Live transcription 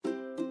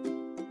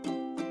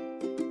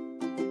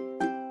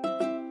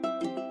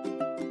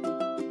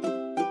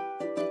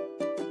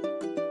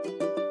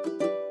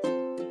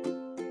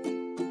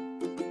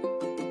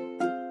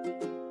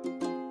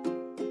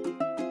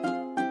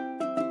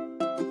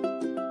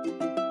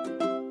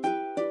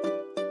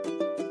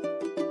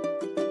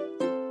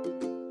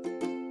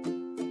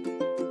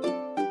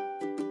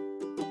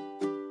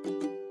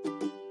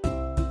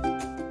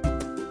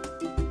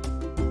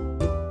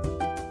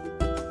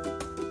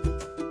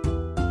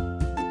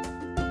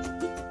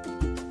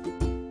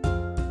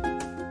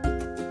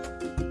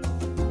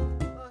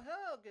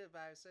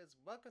says,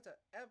 welcome to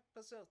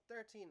episode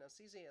 13 of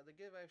season 8 of the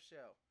Good Vibes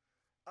Show.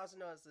 Also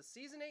known as the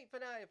season 8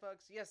 finale,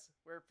 folks. Yes,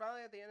 we're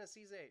finally at the end of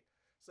season 8.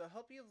 So I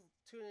hope you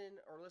tune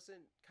in or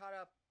listen, caught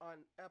up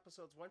on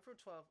episodes 1 through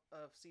 12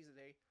 of season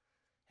 8.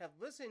 Have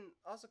listened,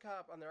 also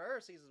caught up on their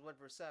other seasons 1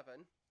 through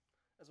 7,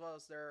 as well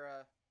as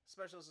their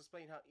specials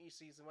explaining how each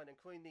season went,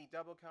 including the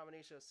double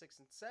combination of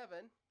 6 and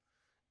 7,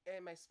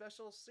 and my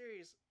special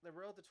series, The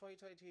Road to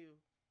 2022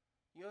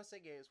 USA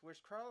Games,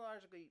 which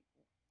chronologically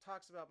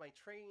talks about my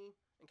training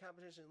and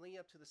competition leading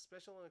up to the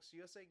Special Olympics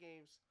USA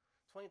Games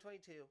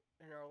 2022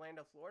 in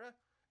Orlando, Florida,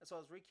 as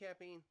well as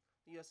recapping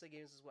the USA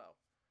Games as well.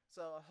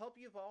 So I hope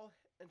you've all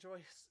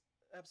enjoyed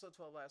episode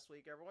 12 last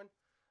week, everyone.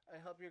 I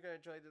hope you're going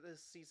to enjoy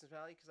this season's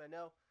finale because I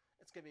know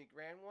it's going to be a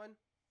grand one,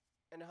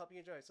 and I hope you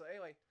enjoy it. So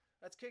anyway,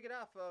 let's kick it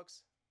off,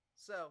 folks.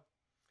 So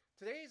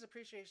today's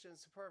appreciation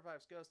and support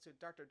vibes goes to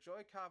Dr.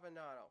 Joy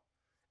Cavagnano,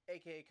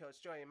 aka Coach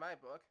Joy in my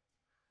book.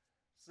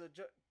 So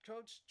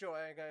Coach Joy,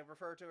 I'm going to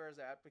refer to her as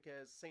that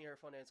because saying her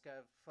full name is kind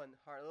of fun,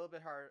 hard, a little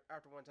bit hard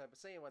after one time, but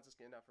saying it once is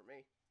good enough for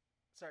me.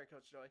 Sorry,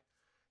 Coach Joy.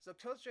 So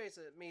Coach Joy is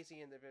an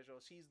amazing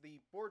individual. She's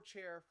the board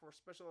chair for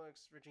Special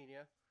Olympics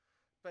Virginia,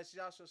 but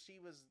she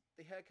was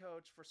the head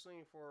coach for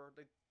swimming for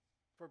the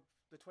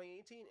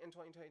 2018 and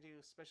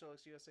 2022 Special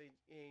Olympics USA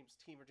Games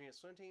Team Virginia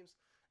swim teams,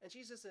 and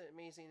she's just an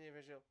amazing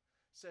individual.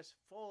 Just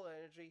full of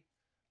energy.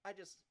 I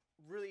just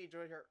really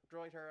enjoyed her.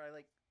 I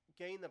like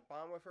getting the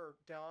bond with her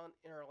down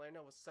in Orlando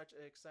was such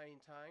an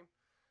exciting time,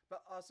 but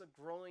also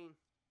learning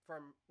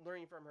from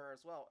her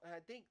as well. And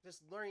I think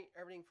just learning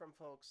everything from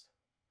folks,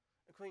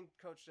 including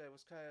Coach Jay,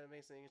 was kind of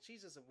amazing. And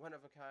she's just a one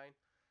of a kind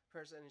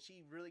person, and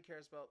she really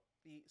cares about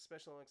the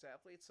Special Olympics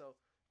athletes. So,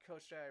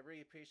 Coach Jay, I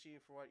really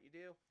appreciate you for what you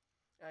do.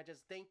 And I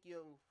just thank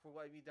you for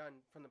what you've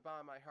done from the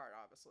bottom of my heart,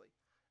 obviously.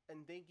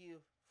 And thank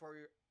you for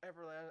your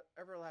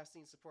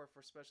everlasting support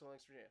for Special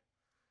Olympics Virginia.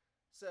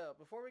 So,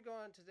 before we go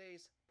on to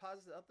today's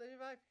positive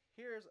updated vibe,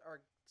 here's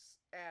our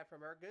ad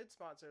from our good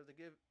sponsor, the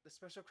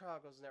Special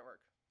Chronicles Network.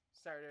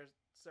 Sorry, our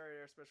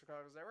Special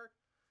Chronicles Network.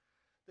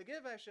 The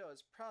Good Vibe Show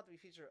is proud to be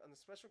featured on the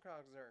Special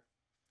Chronicles Network.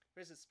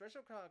 Visit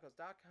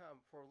specialchronicles.com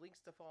for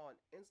links to follow on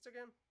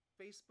Instagram,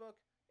 Facebook,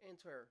 and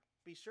Twitter.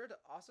 Be sure to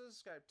also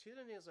subscribe to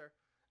the newsletter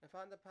and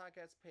find the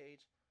podcast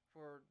page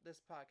for this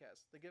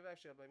podcast, The Good Vibe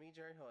Show by me,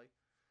 Jerry Hoy.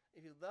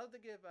 If you love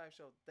the Good Vibe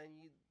Show, then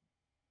you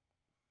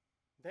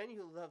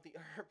love the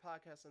other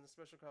podcasts on the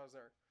Special Chronicles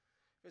Network.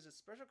 Visit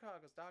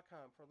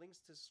specialchronicles.com for links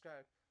to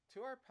subscribe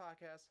to our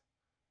podcast,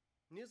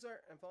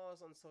 newsletter, and follow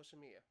us on social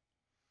media.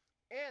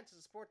 And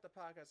to support the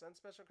podcast on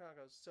Special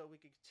Chronicles so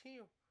we can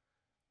continue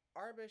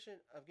our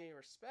mission of giving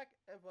respect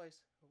and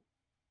voice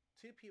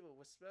to people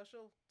with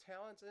special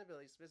talents and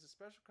abilities, visit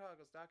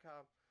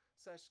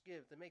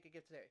specialchronicles.com/give to make a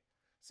gift today.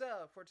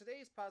 So, for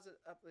today's positive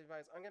update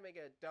advice, I'm going to make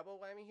a double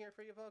whammy here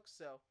for you folks.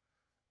 So,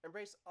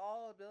 embrace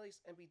all abilities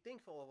and be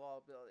thankful of all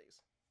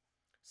abilities.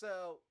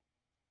 So,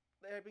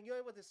 I've been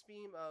going with this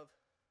theme of,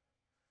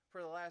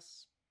 for the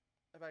last,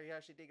 if I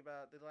actually think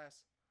about it, the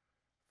last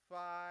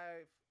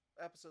 5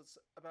 episodes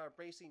about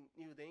embracing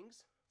new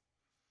things.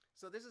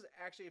 So this is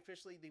actually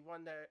officially the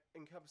one that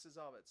encompasses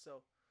all of it.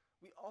 So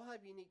we all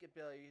have unique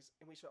abilities,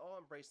 and we should all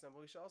embrace them,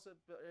 but we should also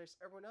embrace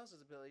everyone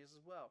else's abilities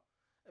as well,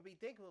 and be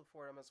thankful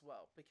for them as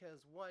well,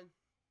 because one,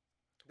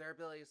 their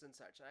abilities and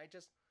such. And I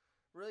just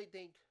really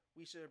think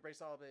we should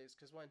embrace all abilities,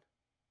 because one,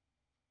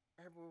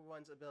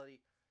 everyone's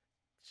ability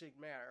should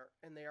matter,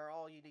 and they are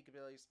all unique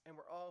abilities, and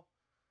we're all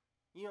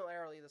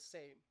unilaterally the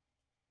same,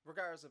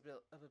 regardless of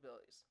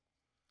abilities.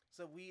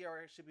 So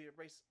should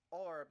embrace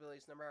all our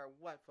abilities no matter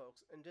what,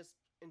 folks, and just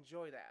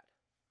enjoy that.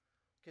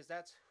 Because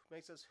that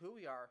makes us who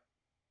we are,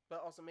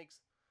 but also makes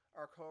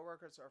our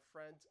coworkers, our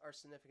friends, our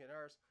significant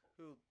others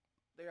who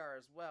they are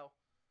as well,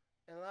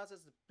 and allows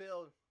us to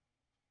build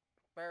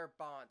better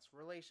bonds,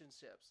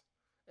 relationships,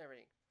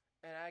 everything.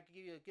 And I can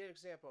give you a good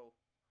example.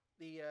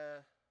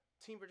 The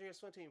Team Virginia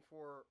swim team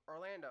for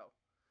Orlando,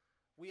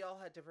 we all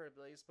had different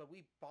abilities, but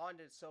we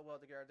bonded so well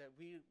together that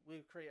we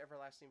create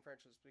everlasting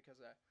friendships because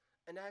of that.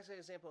 And that's an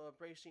example of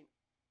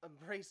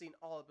embracing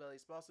all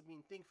abilities, but also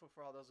being thankful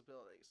for all those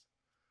abilities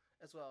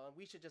as well. And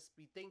we should just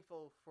be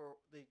thankful for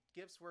the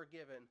gifts we're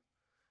given,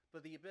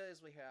 but the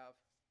abilities we have,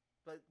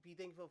 but be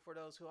thankful for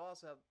those who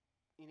also have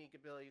unique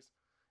abilities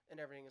and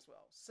everything as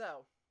well.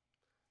 So,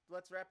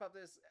 let's wrap up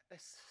this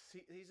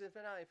season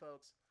finale,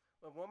 folks,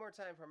 with one more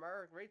time from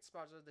our great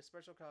sponsor, the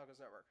Special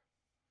Chronicles Network.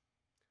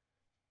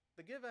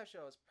 The Good Vibe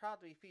Show is proud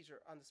to be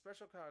featured on the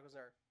Special Chronicles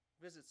Network.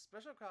 Visit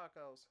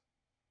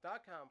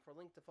specialchronicles.com for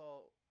links to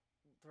follow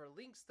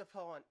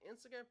on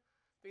Instagram,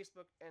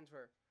 Facebook, and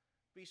Twitter.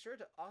 Be sure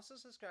to also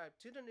subscribe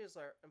to the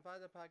newsletter and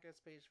find the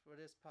podcast page for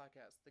this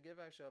podcast, The Good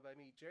Vibe Show by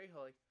me, Jerry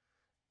Hoy.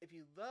 If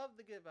you love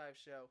The Good Vibe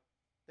Show,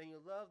 then you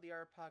love the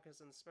other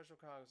podcasts on the Special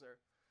Chronicles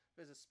Network.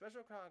 Visit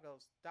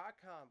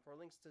specialchronicles.com for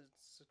links to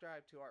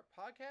subscribe to our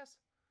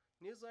podcast,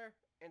 newsletter,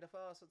 and to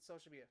follow us on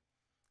social media.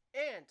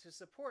 And to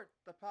support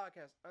the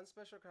podcast on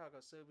Special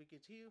Chronicles so we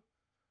continue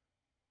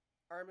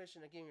our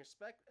mission of giving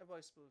respect and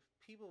voice to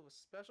people with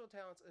special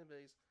talents and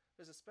abilities.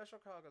 Visit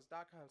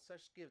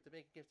specialchronicles.com/give to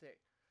make a gift today.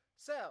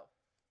 So,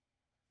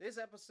 this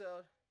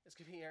episode is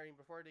going to be airing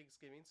before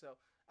Thanksgiving, so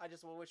I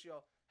just want to wish you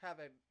all have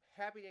a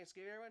happy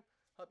Thanksgiving, everyone.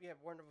 Hope you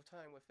have a wonderful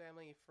time with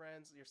family,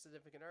 friends, your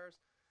significant others.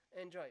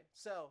 Enjoy.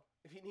 So,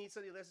 if you need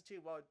something to listen to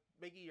while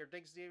making your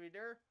Thanksgiving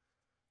dinner,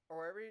 or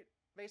wherever,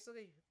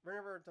 basically,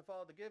 remember to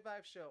follow the Good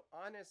Vibes Show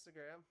on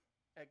Instagram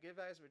at Good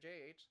Vibes by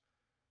JH,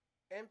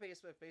 and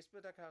Facebook,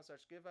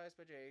 facebook.com/Good Vibes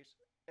by JH,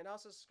 and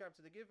also subscribe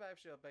to the Good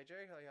Vibes Show by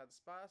Jerry Kelly on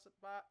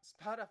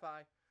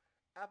Spotify,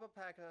 Apple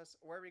Podcasts,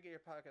 wherever you get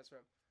your podcasts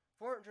from.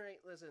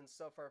 408 listens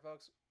so far,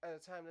 folks, at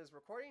the time of this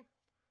recording.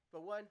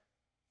 But one,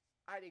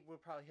 I think we'll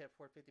probably hit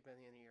 450 by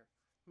the end of the year.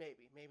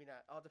 Maybe, maybe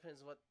not. All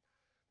depends on what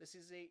the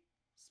season 8,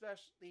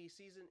 especially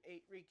season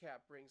 8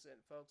 recap brings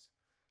in, folks.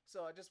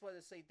 So I just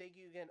wanted to say thank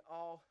you again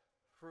all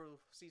for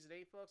season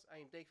 8, folks. I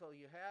am thankful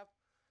you have,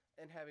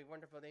 and have a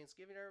wonderful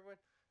Thanksgiving, everyone.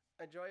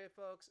 Enjoy it,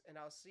 folks, and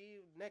I'll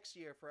see you next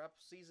year for up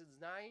seasons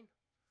 9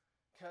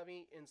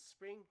 coming in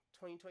spring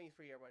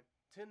 2023, everyone.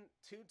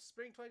 To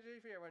spring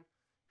 2023, everyone.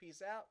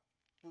 Peace out.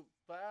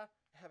 Bye.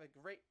 Have a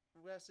great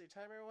rest of your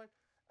time, everyone.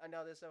 I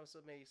know this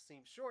episode may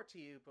seem short to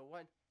you, but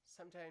one,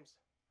 sometimes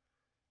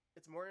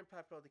it's more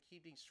impactful to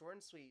keep things short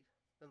and sweet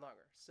than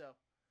longer. So,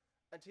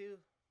 until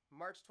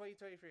March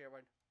 2023,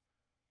 everyone,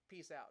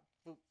 peace out.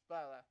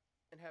 Bye.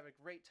 And have a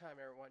great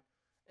time, everyone.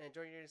 And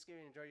enjoy your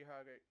Thanksgiving, enjoy your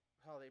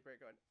holiday break,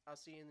 everyone. I'll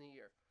see you in the new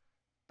year.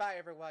 Bye,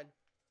 everyone.